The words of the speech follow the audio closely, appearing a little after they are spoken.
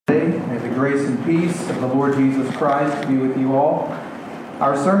grace and peace of the Lord Jesus Christ be with you all.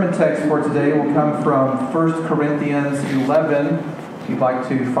 Our sermon text for today will come from 1 Corinthians 11. If you'd like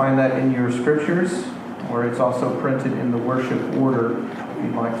to find that in your scriptures, or it's also printed in the worship order if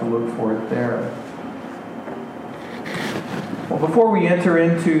you'd like to look for it there. Well, before we enter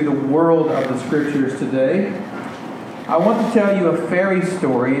into the world of the scriptures today, I want to tell you a fairy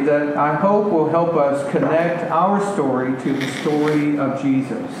story that I hope will help us connect our story to the story of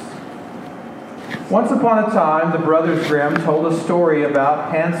Jesus. Once upon a time, the brothers Grimm told a story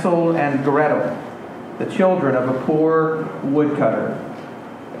about Hansel and Gretel, the children of a poor woodcutter.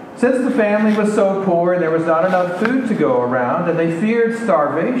 Since the family was so poor and there was not enough food to go around, and they feared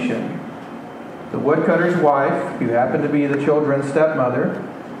starvation, the woodcutter's wife, who happened to be the children's stepmother,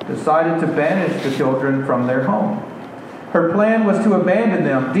 decided to banish the children from their home. Her plan was to abandon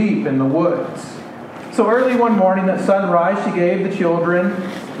them deep in the woods. So early one morning at sunrise, she gave the children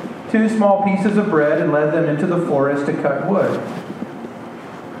 2 small pieces of bread and led them into the forest to cut wood.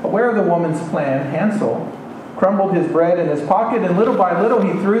 Aware of the woman's plan, Hansel crumbled his bread in his pocket, and little by little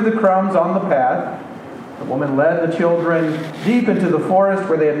he threw the crumbs on the path. The woman led the children deep into the forest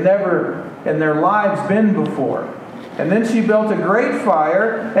where they had never in their lives been before. And then she built a great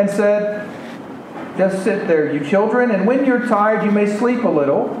fire and said, "Just sit there, you children, and when you're tired, you may sleep a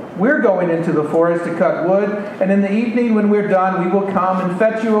little. We're going into the forest to cut wood, and in the evening when we're done, we will come and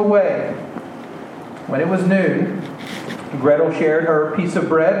fetch you away." When it was noon, Gretel shared her piece of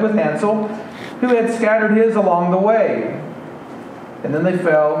bread with Hansel, who had scattered his along the way. And then they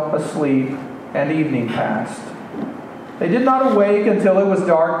fell asleep, and evening passed. They did not awake until it was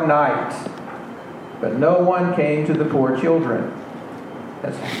dark night, but no one came to the poor children.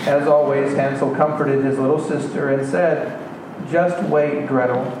 As always, Hansel comforted his little sister and said, "Just wait,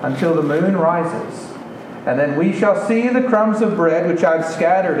 Gretel, until the moon rises, and then we shall see the crumbs of bread which I've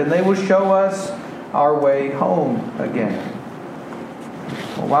scattered, and they will show us our way home again."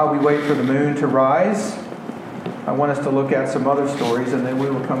 Well, while we wait for the moon to rise, I want us to look at some other stories, and then we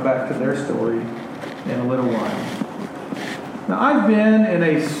will come back to their story in a little while. Now, I've been in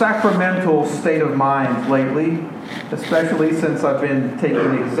a sacramental state of mind lately, especially since I've been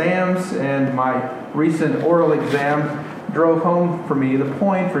taking exams, and my recent oral exam drove home for me. The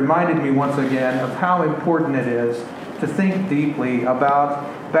point reminded me once again of how important it is to think deeply about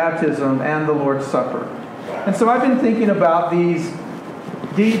baptism and the Lord's Supper. And so I've been thinking about these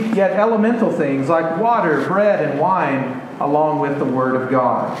deep yet elemental things like water, bread, and wine, along with the Word of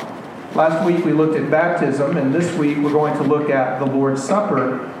God. Last week we looked at baptism, and this week we're going to look at the Lord's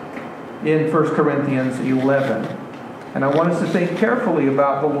Supper in 1 Corinthians 11. And I want us to think carefully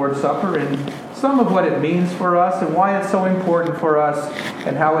about the Lord's Supper and some of what it means for us and why it's so important for us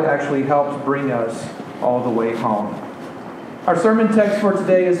and how it actually helps bring us all the way home. Our sermon text for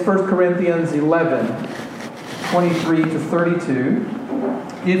today is 1 Corinthians 11, 23 to 32.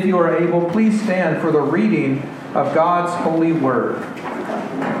 If you are able, please stand for the reading of God's holy word.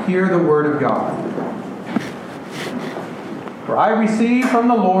 Hear the word of God. "For I received from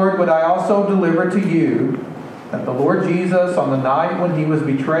the Lord what I also delivered to you, that the Lord Jesus, on the night when he was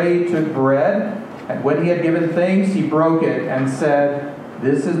betrayed, took bread, and when he had given thanks, he broke it and said,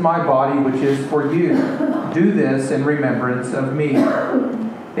 'This is my body, which is for you. Do this in remembrance of me.'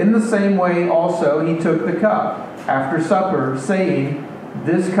 In the same way also he took the cup after supper, saying,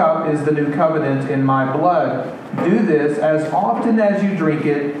 'This cup is the new covenant in my blood. Do this as often as you drink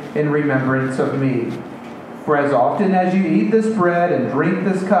it in remembrance of me. For as often as you eat this bread and drink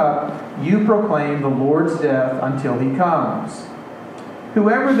this cup, you proclaim the Lord's death until he comes.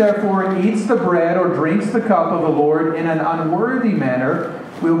 Whoever therefore eats the bread or drinks the cup of the Lord in an unworthy manner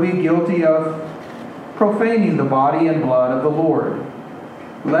will be guilty of profaning the body and blood of the Lord.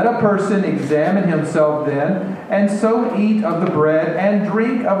 Let a person examine himself then, and so eat of the bread and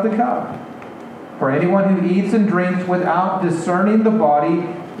drink of the cup. For anyone who eats and drinks without discerning the body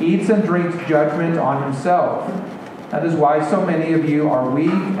eats and drinks judgment on himself. That is why so many of you are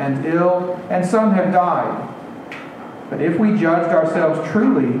weak and ill, and some have died. But if we judged ourselves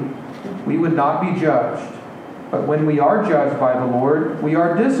truly, we would not be judged. But when we are judged by the Lord, we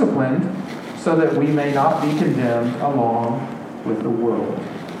are disciplined, so that we may not be condemned along with the world."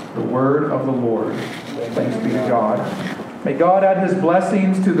 The word of the Lord. Thanks be to God. May God add his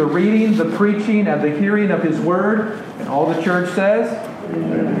blessings to the reading, the preaching, and the hearing of his word. And all the church says,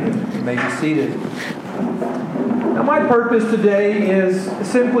 amen. You may be seated. Now, my purpose today is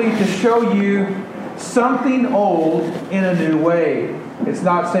simply to show you something old in a new way. It's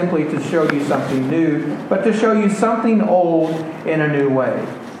not simply to show you something new, but to show you something old in a new way.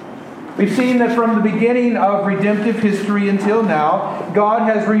 We've seen that from the beginning of redemptive history until now,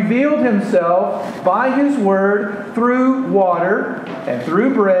 God has revealed himself by his word through water and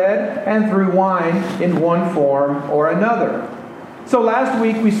through bread and through wine in one form or another. So last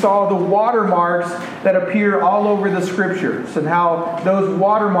week we saw the watermarks that appear all over the scriptures and how those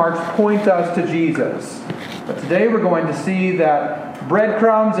watermarks point us to Jesus. But today we're going to see that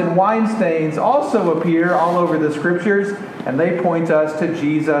breadcrumbs and wine stains also appear all over the scriptures, and they point us to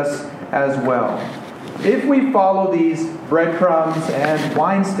Jesus as well. If we follow these breadcrumbs and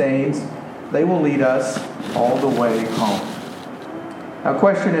wine stains, they will lead us all the way home. Now, the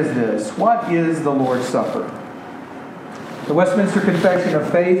question is this: what is the Lord's Supper? The Westminster Confession of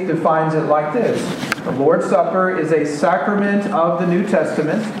Faith defines it like this: the Lord's Supper is a sacrament of the New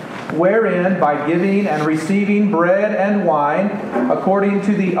Testament, wherein, by giving and receiving bread and wine, according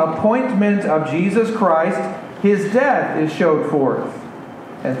to the appointment of Jesus Christ, his death is showed forth.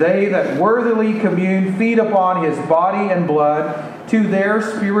 And they that worthily commune feed upon his body and blood to their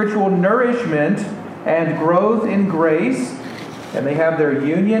spiritual nourishment and growth in grace, and they have their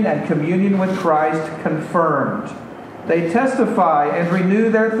union and communion with Christ confirmed. They testify and renew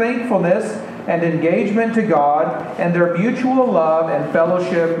their thankfulness and engagement to God and their mutual love and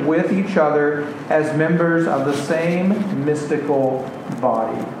fellowship with each other as members of the same mystical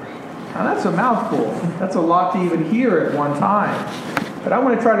body. Now that's a mouthful. That's a lot to even hear at one time. But I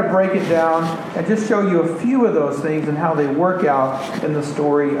want to try to break it down and just show you a few of those things and how they work out in the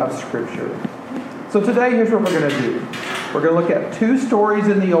story of Scripture. So today, here's what we're going to do. We're going to look at 2 stories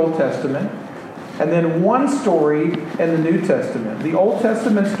in the Old Testament and then 1 story in the New Testament. The Old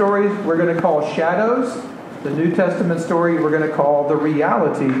Testament stories we're going to call shadows. The New Testament story we're going to call the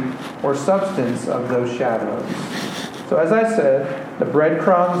reality or substance of those shadows. So as I said, the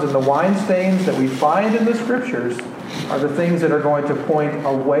breadcrumbs and the wine stains that we find in the Scriptures are the things that are going to point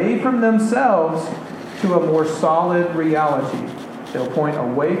away from themselves to a more solid reality. They'll point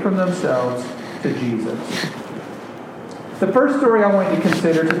away from themselves to Jesus. The first story I want you to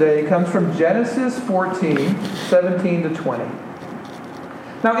consider today comes from Genesis 14, 17 to 20.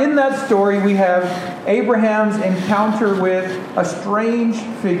 Now in that story we have Abraham's encounter with a strange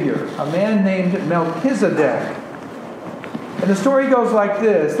figure, a man named Melchizedek. And the story goes like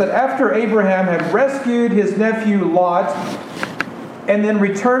this, that after Abraham had rescued his nephew Lot and then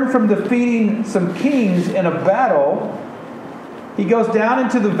returned from defeating some kings in a battle, he goes down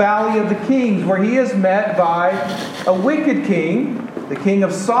into the valley of the kings where he is met by a wicked king, the king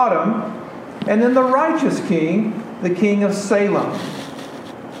of Sodom, and then the righteous king, the king of Salem.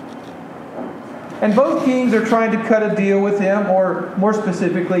 And both kings are trying to cut a deal with him, or more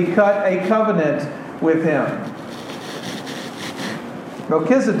specifically, cut a covenant with him.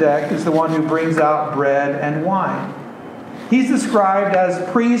 Melchizedek is the one who brings out bread and wine. He's described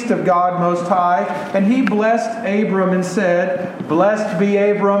as priest of God Most High, and he blessed Abram and said, "Blessed be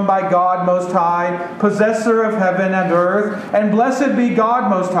Abram by God Most High, possessor of heaven and earth, and blessed be God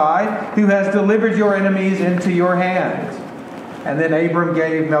Most High, who has delivered your enemies into your hand." And then Abram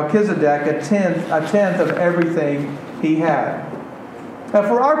gave Melchizedek a tenth of everything he had. Now,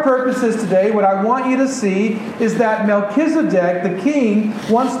 for our purposes today, what I want you to see is that Melchizedek, the king,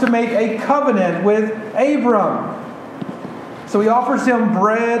 wants to make a covenant with Abram. So he offers him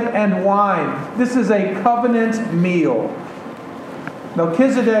bread and wine. This is a covenant meal.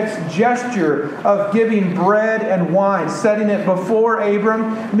 Melchizedek's gesture of giving bread and wine, setting it before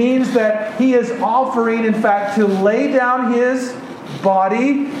Abram, means that he is offering, in fact, to lay down his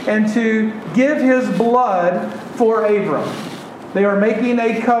body and to give his blood for Abram. They are making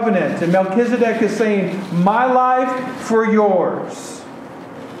a covenant, and Melchizedek is saying, "My life for yours."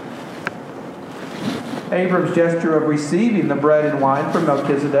 Abram's gesture of receiving the bread and wine from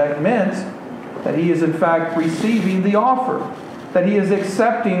Melchizedek meant that he is in fact receiving the offer, that he is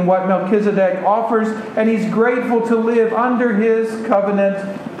accepting what Melchizedek offers, and he's grateful to live under his covenant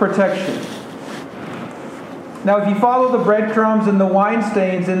protection. Now, if you follow the breadcrumbs and the wine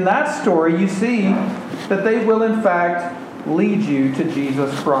stains in that story, you see that they will in fact lead you to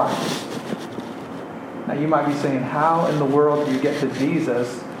Jesus Christ. Now, you might be saying, how in the world do you get to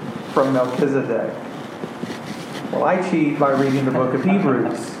Jesus from Melchizedek? Well, I cheat by reading the book of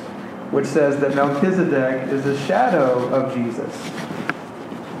Hebrews, which says that Melchizedek is a shadow of Jesus.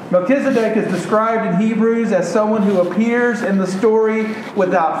 Melchizedek is described in Hebrews as someone who appears in the story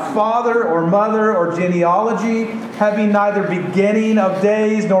without father or mother or genealogy, having neither beginning of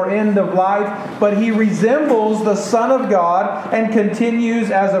days nor end of life, but he resembles the Son of God and continues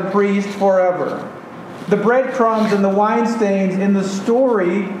as a priest forever. The breadcrumbs and the wine stains in the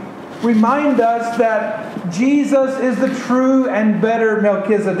story remind us that Jesus is the true and better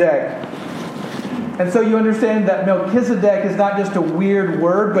Melchizedek, And so you understand that Melchizedek is not just a weird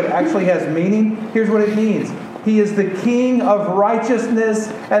word, but it actually has meaning. Here's what it means. He is the King of righteousness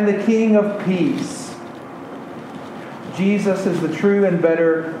and the King of peace. Jesus is the true and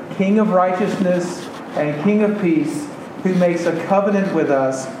better King of righteousness and King of peace, who makes a covenant with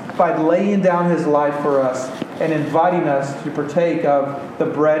us by laying down his life for us and inviting us to partake of the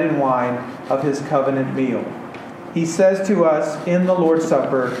bread and wine of his covenant meal. He says to us in the Lord's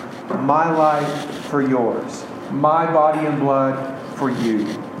Supper, "My life for yours, my body and blood for you."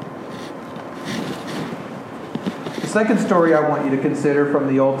 The second story I want you to consider from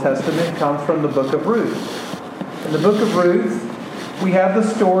the Old Testament comes from the book of Ruth. In the book of Ruth, we have the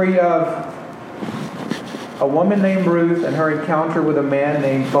story of a woman named Ruth and her encounter with a man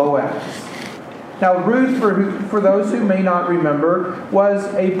named Boaz. Now, Ruth, for those who may not remember,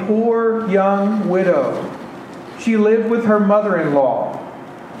 was a poor young widow. She lived with her mother-in-law.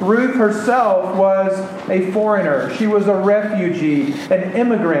 Ruth herself was a foreigner. She was a refugee, an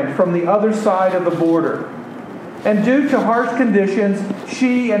immigrant from the other side of the border. And due to harsh conditions,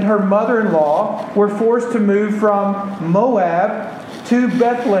 she and her mother-in-law were forced to move from Moab to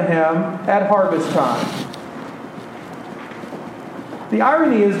Bethlehem at harvest time. The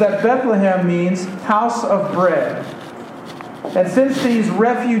irony is that Bethlehem means house of bread. And since these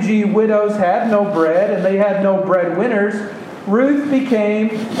refugee widows had no bread and they had no breadwinners, Ruth became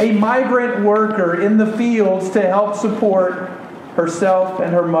a migrant worker in the fields to help support herself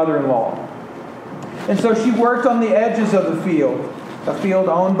and her mother-in-law. And so she worked on the edges of the field, a field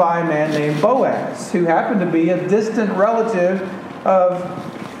owned by a man named Boaz, who happened to be a distant relative of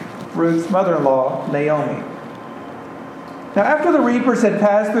Ruth's mother-in-law, Naomi. Now, after the reapers had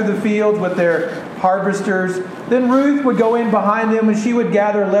passed through the fields with their harvesters, then Ruth would go in behind them and she would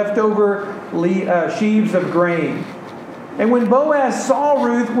gather leftover sheaves of grain. And when Boaz saw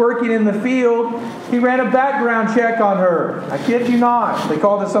Ruth working in the field, he ran a background check on her. I kid you not. They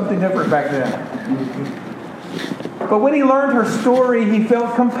called it something different back then. But when he learned her story, he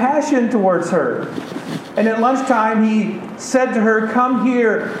felt compassion towards her. And at lunchtime, he said to her, "Come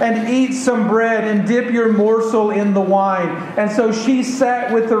here and eat some bread and dip your morsel in the wine." And so she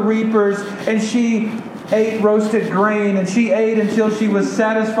sat with the reapers and she ate roasted grain, and she ate until she was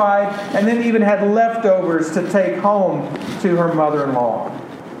satisfied, and then even had leftovers to take home to her mother-in-law.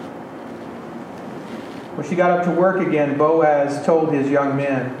 When she got up to work again, Boaz told his young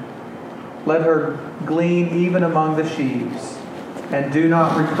men, "Let her glean even among the sheaves, and do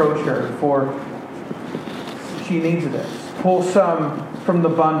not reproach her, for she needs this. Pull some from the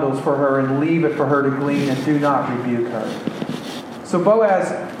bundles for her and leave it for her to glean, and do not rebuke her." So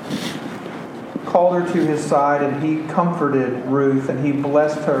Boaz called her to his side, and he comforted Ruth, and he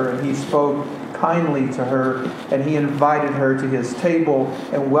blessed her, and he spoke kindly to her, and he invited her to his table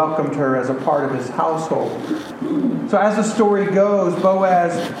and welcomed her as a part of his household. So as the story goes,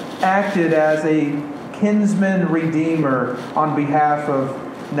 Boaz acted as a kinsman redeemer on behalf of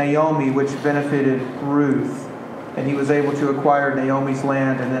Naomi, which benefited Ruth. And he was able to acquire Naomi's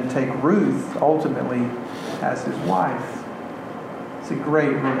land and then take Ruth ultimately as his wife. It's a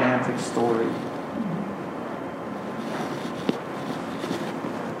great romantic story.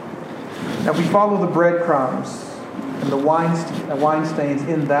 Now, if we follow the breadcrumbs and the wine stains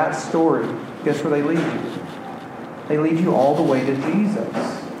in that story, guess where they lead you? They lead you all the way to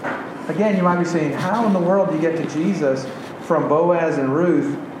Jesus. Again, you might be saying, how in the world do you get to Jesus from Boaz and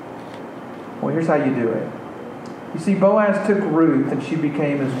Ruth? Well, here's how you do it. You see, Boaz took Ruth and she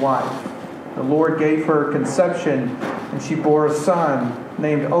became his wife. The Lord gave her conception and she bore a son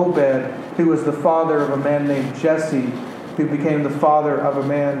named Obed, who was the father of a man named Jesse, who became the father of a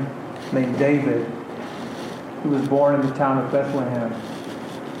man named David, who was born in the town of Bethlehem,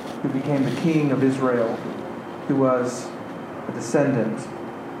 who became the king of Israel, who was a descendant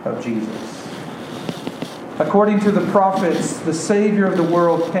of Jesus. According to the prophets, the Savior of the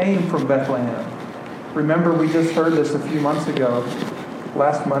world came from Bethlehem. Remember, we just heard this a few months ago,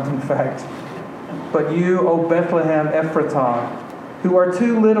 last month in fact. "But you, O Bethlehem Ephratah, who are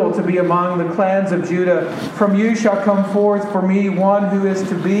too little to be among the clans of Judah, from you shall come forth for me one who is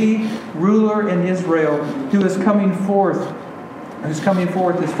to be ruler in Israel, who is coming forth, whose coming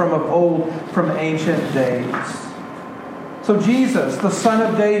forth is from of old, from ancient days." So Jesus, the son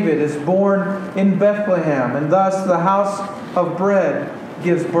of David, is born in Bethlehem, and thus the house of bread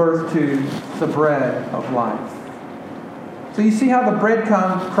gives birth to the bread of life. So you see how the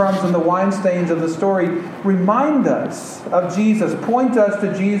breadcrumbs and the wine stains of the story remind us of Jesus, point us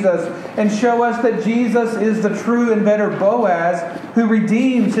to Jesus, and show us that Jesus is the true and better Boaz who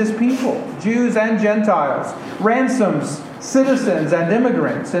redeems his people, Jews and Gentiles, ransoms citizens and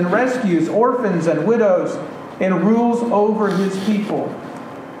immigrants, and rescues orphans and widows, and rules over his people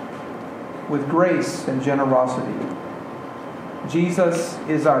with grace and generosity. Jesus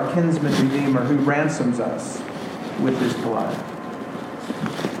is our kinsman redeemer who ransoms us with his blood.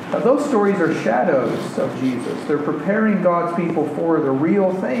 Now, those stories are shadows of Jesus. They're preparing God's people for the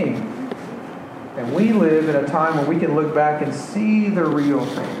real thing. And we live in a time when we can look back and see the real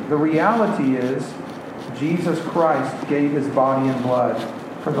thing. The reality is Jesus Christ gave his body and blood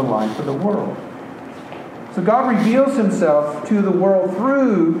for the life of the world. So God reveals himself to the world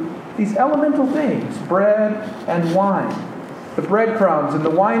through these elemental things, bread and wine. The breadcrumbs and the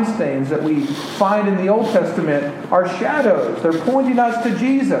wine stains that we find in the Old Testament are shadows. They're pointing us to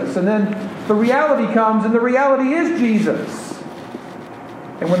Jesus. And then the reality comes, and the reality is Jesus.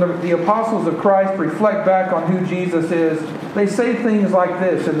 And when the apostles of Christ reflect back on who Jesus is, they say things like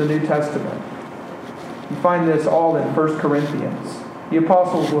this in the New Testament. You find this all in 1 Corinthians. The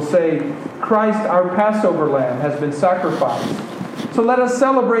apostles will say, Christ, our Passover lamb, has been sacrificed. So let us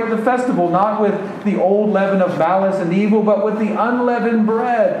celebrate the festival, not with the old leaven of malice and evil, but with the unleavened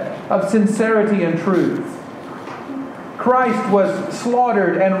bread of sincerity and truth. Christ was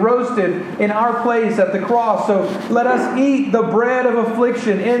slaughtered and roasted in our place at the cross, so let us eat the bread of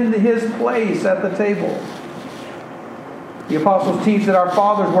affliction in his place at the table. The apostles teach that our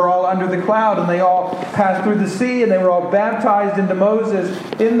fathers were all under the cloud, and they all passed through the sea, and they were all baptized into Moses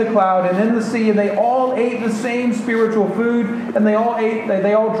in the cloud and in the sea, and they all ate the same spiritual food, and they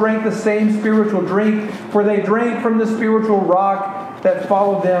all drank the same spiritual drink, for they drank from the spiritual rock that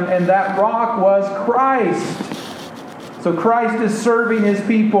followed them, and that rock was Christ. So Christ is serving his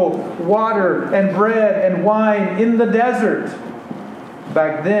people water and bread and wine in the desert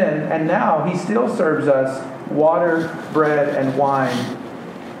back then, and now he still serves us water, bread, and wine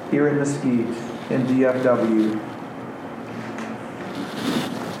here in Mesquite, in DFW.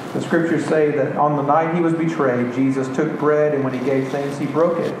 The scriptures say that on the night he was betrayed, Jesus took bread, and when he gave thanks, he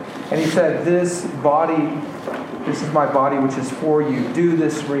broke it. And he said, this is my body which is for you. Do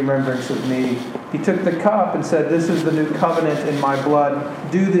this in remembrance of me. He took the cup and said, this is the new covenant in my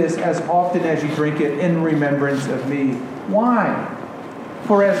blood. Do this as often as you drink it in remembrance of me. Why?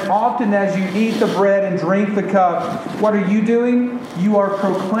 For as often as you eat the bread and drink the cup, what are you doing? You are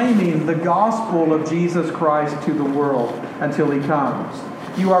proclaiming the gospel of Jesus Christ to the world until he comes.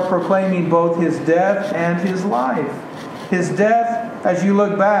 You are proclaiming both his death and his life. His death as you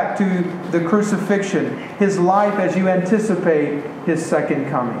look back to the crucifixion. His life as you anticipate his second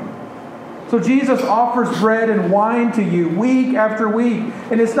coming. So Jesus offers bread and wine to you week after week.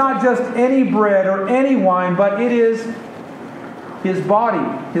 And it's not just any bread or any wine, but it is his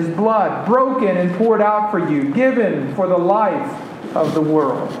body, his blood, broken and poured out for you, given for the life of the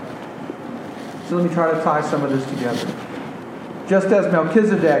world. So let me try to tie some of this together. Just as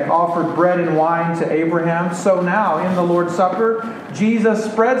Melchizedek offered bread and wine to Abraham, so now in the Lord's Supper,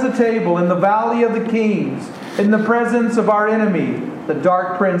 Jesus spreads a table in the valley of the kings, in the presence of our enemy, the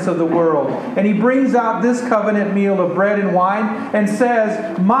dark prince of the world. And he brings out this covenant meal of bread and wine and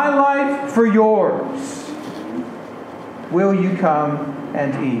says, my life for yours. Will you come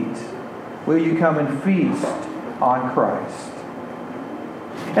and eat? Will you come and feast on Christ?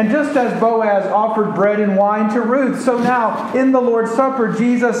 And just as Boaz offered bread and wine to Ruth, so now in the Lord's Supper,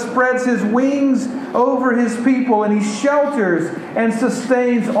 Jesus spreads his wings over his people, and he shelters and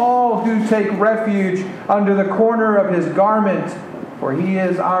sustains all who take refuge under the corner of his garment, for he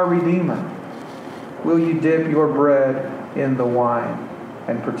is our Redeemer. Will you dip your bread in the wine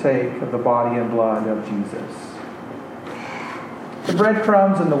and partake of the body and blood of Jesus? The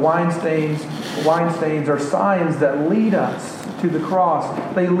breadcrumbs and the wine stains are signs that lead us to the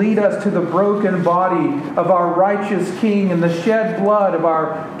cross. They lead us to the broken body of our righteous King and the shed blood of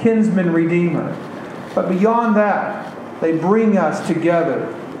our kinsman Redeemer. But beyond that, they bring us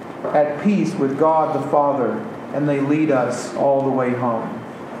together at peace with God the Father, and they lead us all the way home.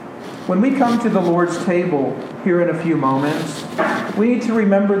 When we come to the Lord's table here in a few moments, we need to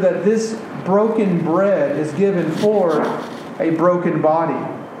remember that this broken bread is given for a broken body.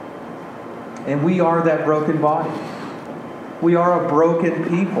 And we are that broken body. We are a broken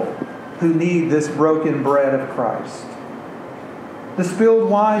people who need this broken bread of Christ. The spilled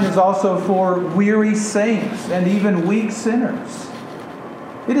wine is also for weary saints and even weak sinners.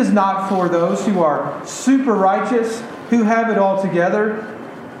 It is not for those who are super righteous, who have it all together.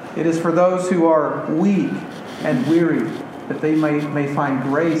 It is for those who are weak and weary, that they may find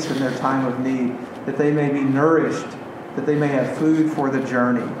grace in their time of need, that they may be nourished, that they may have food for the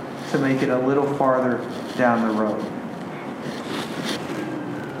journey to make it a little farther down the road.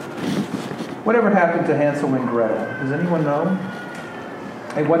 Whatever happened to Hansel and Gretel? Does anyone know?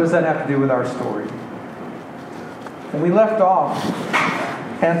 Hey, what does that have to do with our story? When we left off,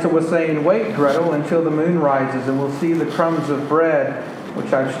 Hansel was saying, "Wait, Gretel, until the moon rises, and we'll see the crumbs of bread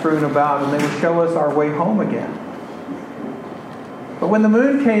which I've strewn about, and they will show us our way home again." But when the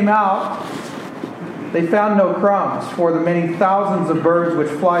moon came out, they found no crumbs, for the many thousands of birds which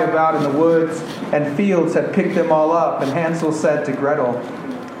fly about in the woods and fields had picked them all up. And Hansel said to Gretel,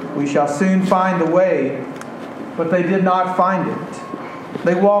 "We shall soon find the way." But they did not find it.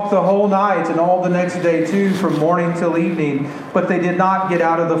 They walked the whole night and all the next day too, from morning till evening, but they did not get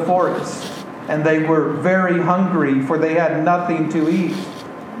out of the forest. And they were very hungry, for they had nothing to eat.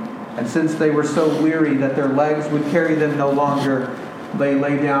 And since they were so weary that their legs would carry them no longer, they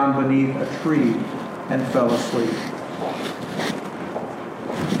lay down beneath a tree and fell asleep.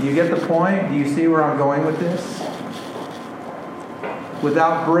 Do you get the point? Do you see where I'm going with this?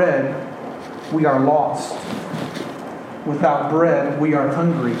 Without bread, we are lost. Without bread, we are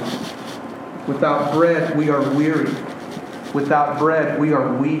hungry. Without bread, we are weary. Without bread, we are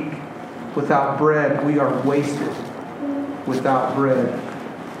weak. Without bread, we are wasted. Without bread,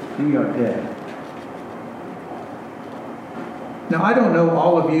 we are dead. Now, I don't know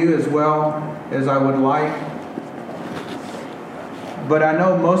all of you as well as I would like, but I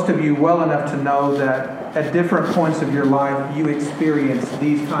know most of you well enough to know that at different points of your life, you experience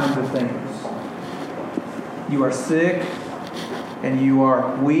these kinds of things. You are sick, and you are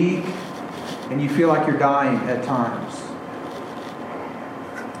weak, and you feel like you're dying at times.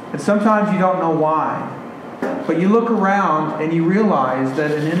 And sometimes you don't know why. But you look around and you realize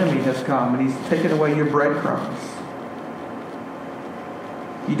that an enemy has come and he's taken away your breadcrumbs.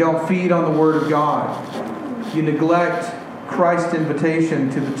 You don't feed on the Word of God. You neglect Christ's invitation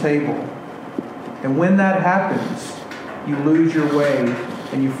to the table. And when that happens, you lose your way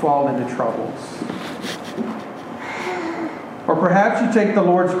and you fall into troubles. Or perhaps you take the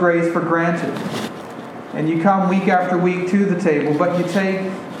Lord's grace for granted. And you come week after week to the table, but you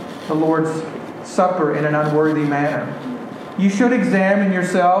take the Lord's Supper in an unworthy manner. You should examine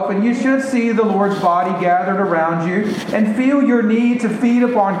yourself, and you should see the Lord's body gathered around you and feel your need to feed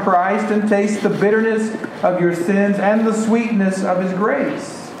upon Christ and taste the bitterness of your sins and the sweetness of His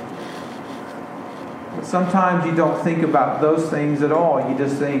grace. But sometimes you don't think about those things at all. You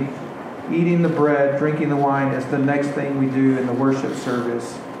just think eating the bread, drinking the wine is the next thing we do in the worship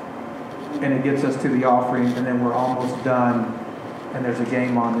service, and it gets us to the offering, and then we're almost done, and there's a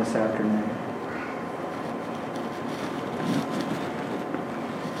game on this afternoon.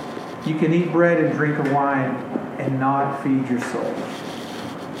 You can eat bread and drink a wine and not feed your soul.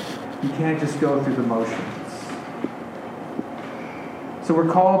 You can't just go through the motions. So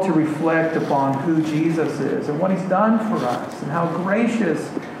we're called to reflect upon who Jesus is and what He's done for us and how gracious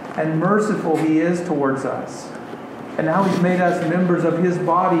and merciful He is towards us, and how He's made us members of His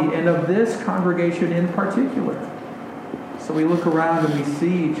body and of this congregation in particular. So we look around and we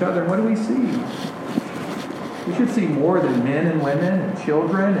see each other, and what do we see? We should see more than men and women and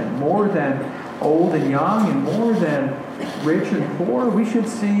children, and more than old and young, and more than rich and poor. We should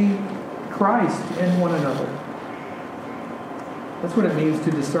see Christ in one another. That's what it means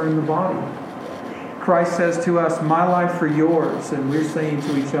to discern the body. Christ says to us, "My life for yours," and we're saying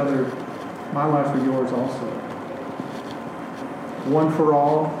to each other, "My life for yours also." One for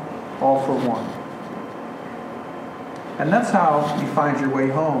all for one. And that's how you find your way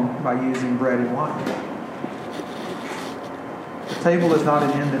home, by using bread and wine. The table is not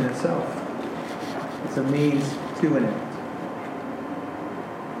an end in itself. It's a means to an end.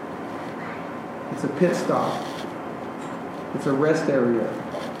 It's a pit stop. It's a rest area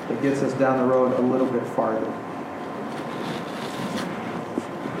that gets us down the road a little bit farther.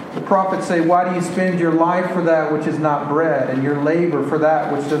 The prophets say, "Why do you spend your life for that which is not bread, and your labor for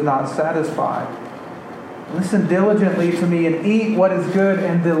that which does not satisfy? Listen diligently to me and eat what is good,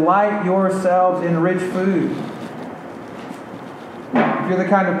 and delight yourselves in rich food." If you're the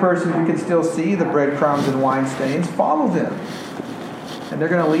kind of person who can still see the breadcrumbs and wine stains, follow them. And they're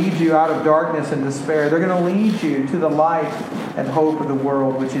going to lead you out of darkness and despair. They're going to lead you to the light and hope of the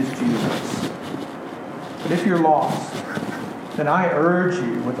world, which is Jesus. But if you're lost, then I urge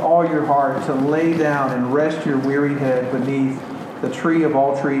you with all your heart to lay down and rest your weary head beneath the tree of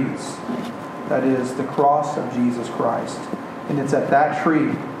all trees. That is the cross of Jesus Christ. And it's at that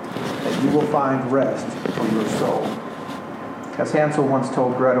tree that you will find rest for your soul. As Hansel once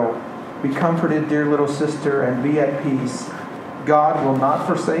told Gretel, "Be comforted, dear little sister, and be at peace. God will not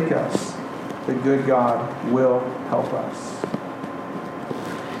forsake us. The good God will help us."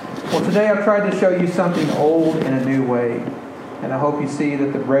 Well, today I've tried to show you something old in a new way. And I hope you see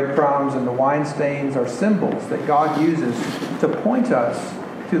that the breadcrumbs and the wine stains are symbols that God uses to point us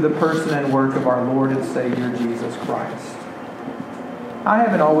to the person and work of our Lord and Savior, Jesus Christ. I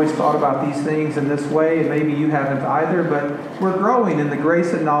haven't always thought about these things in this way, and maybe you haven't either, but we're growing in the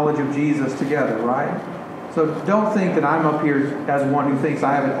grace and knowledge of Jesus together, right? So don't think that I'm up here as one who thinks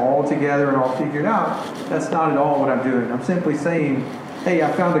I have it all together and all figured out. That's not at all what I'm doing. I'm simply saying, hey,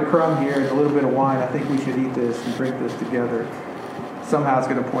 I found a crumb here and a little bit of wine. I think we should eat this and drink this together. Somehow it's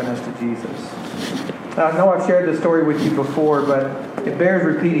going to point us to Jesus. Now, I know I've shared this story with you before, but it bears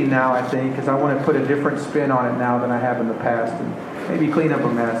repeating now, I think, because I want to put a different spin on it now than I have in the past, and maybe clean up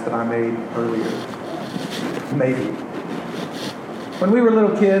a mess that I made earlier. Maybe. When we were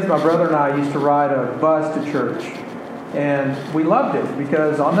little kids, my brother and I used to ride a bus to church. And we loved it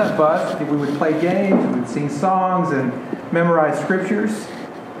because on that bus, we would play games, we'd sing songs, and memorize scriptures.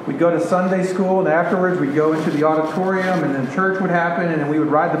 We'd go to Sunday school, and afterwards we'd go into the auditorium, and then church would happen, and then we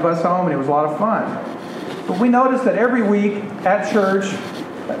would ride the bus home, and it was a lot of fun. But we noticed that every week at church,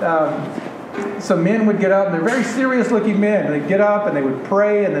 some men would get up, and they're very serious-looking men. They'd get up, and they would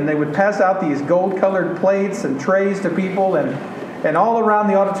pray, and then they would pass out these gold-colored plates and trays to people, and all around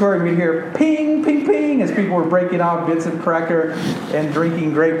the auditorium we'd hear ping, ping, ping, as people were breaking off bits of cracker and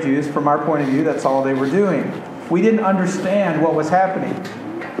drinking grape juice. From our point of view, that's all they were doing. We didn't understand what was happening.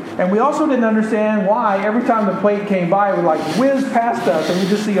 And we also didn't understand why every time the plate came by, it would like whiz past us and we'd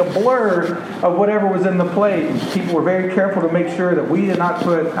just see a blur of whatever was in the plate. And people were very careful to make sure that we did not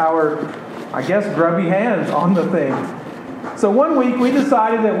put our, I guess, grubby hands on the thing. So one week we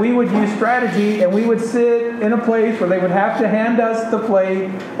decided that we would use strategy and we would sit in a place where they would have to hand us the plate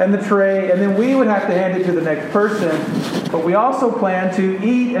and the tray, and then we would have to hand it to the next person. But we also planned to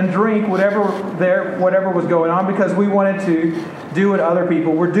eat and drink whatever was going on because we wanted to do what other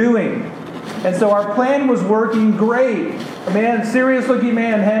people were doing. And so our plan was working great. A man, serious-looking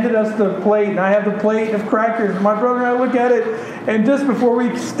man, handed us the plate, and I have the plate of crackers. And my brother and I look at it, and just before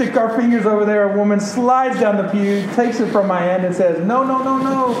we stick our fingers over there, a woman slides down the pew, takes it from my hand, and says, "No, no, no,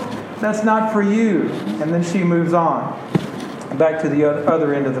 no, that's not for you." And then she moves on, back to the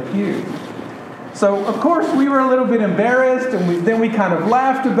other end of the pew. So, of course, we were a little bit embarrassed, and then we kind of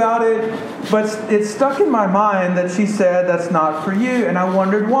laughed about it, but it stuck in my mind that she said, "That's not for you," and I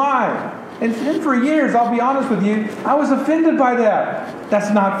wondered why. And for years, I'll be honest with you, I was offended by that.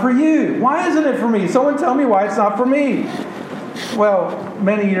 That's not for you. Why isn't it for me? Someone tell me why it's not for me. Well,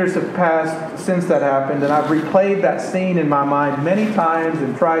 many years have passed since that happened, and I've replayed that scene in my mind many times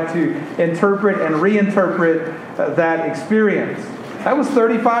and tried to interpret and reinterpret that experience. That was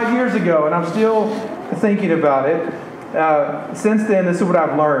 35 years ago, and I'm still thinking about it. Since then, this is what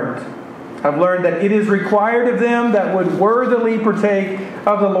I've learned. I've learned that it is required of them that would worthily partake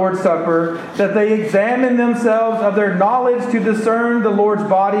of the Lord's Supper, that they examine themselves of their knowledge to discern the Lord's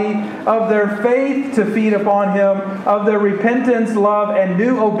body, of their faith to feed upon Him, of their repentance, love, and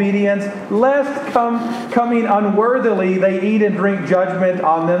new obedience, lest coming unworthily they eat and drink judgment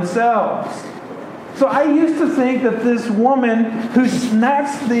on themselves. So I used to think that this woman who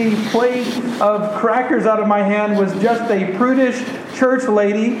snatched the plate of crackers out of my hand was just a prudish church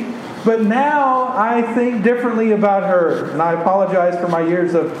lady. But now I think differently about her. And I apologize for my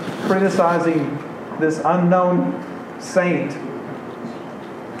years of criticizing this unknown saint.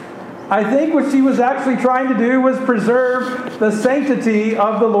 I think what she was actually trying to do was preserve the sanctity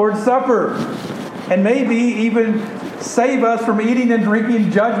of the Lord's Supper. And maybe even save us from eating and drinking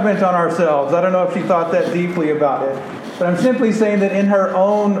judgment on ourselves. I don't know if she thought that deeply about it. But I'm simply saying that in her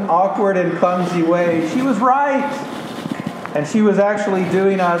own awkward and clumsy way, she was right. And she was actually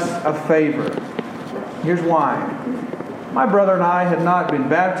doing us a favor. Here's why. My brother and I had not been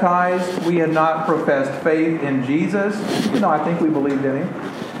baptized. We had not professed faith in Jesus. I think we believed in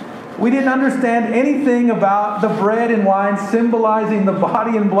Him. We didn't understand anything about the bread and wine symbolizing the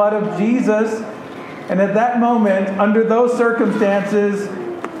body and blood of Jesus. And at that moment, under those circumstances,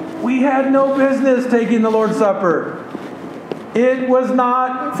 we had no business taking the Lord's Supper. It was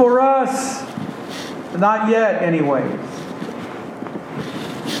not for us. Not yet, anyways.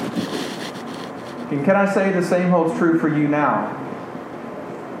 And can I say the same holds true for you now?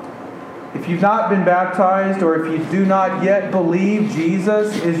 If you've not been baptized, or if you do not yet believe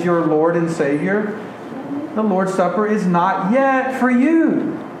Jesus is your Lord and Savior, the Lord's Supper is not yet for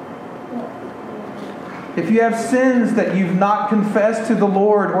you. If you have sins that you've not confessed to the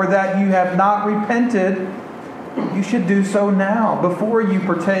Lord, or that you have not repented, you should do so now, before you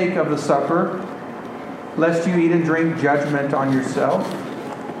partake of the supper, lest you eat and drink judgment on yourself.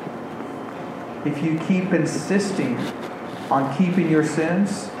 If you keep insisting on keeping your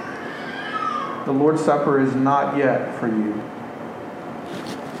sins, the Lord's Supper is not yet for you.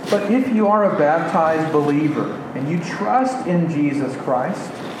 But if you are a baptized believer and you trust in Jesus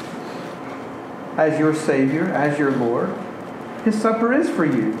Christ as your Savior, as your Lord, His supper is for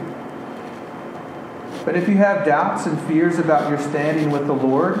you. But if you have doubts and fears about your standing with the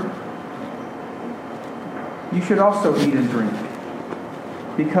Lord, you should also eat and drink,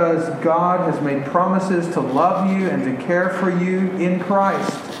 because God has made promises to love you and to care for you in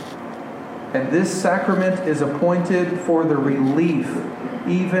Christ. And this sacrament is appointed for the relief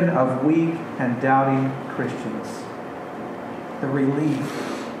even of weak and doubting Christians. The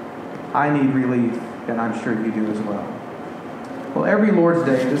relief. I need relief, and I'm sure you do as well. Well, every Lord's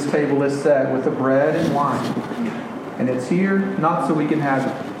Day, this table is set with the bread and wine. And it's here not so we can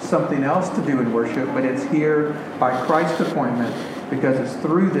have something else to do in worship, but it's here by Christ's appointment, because it's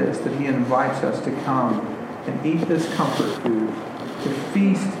through this that He invites us to come and eat this comfort food, to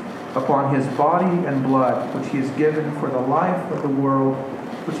feast upon His body and blood, which He has given for the life of the world,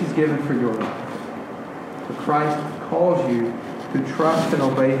 which He's given for your life. For Christ calls you who trust and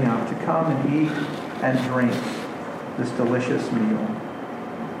obey Him to come and eat and drink this delicious meal.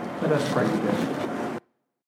 Let us pray together.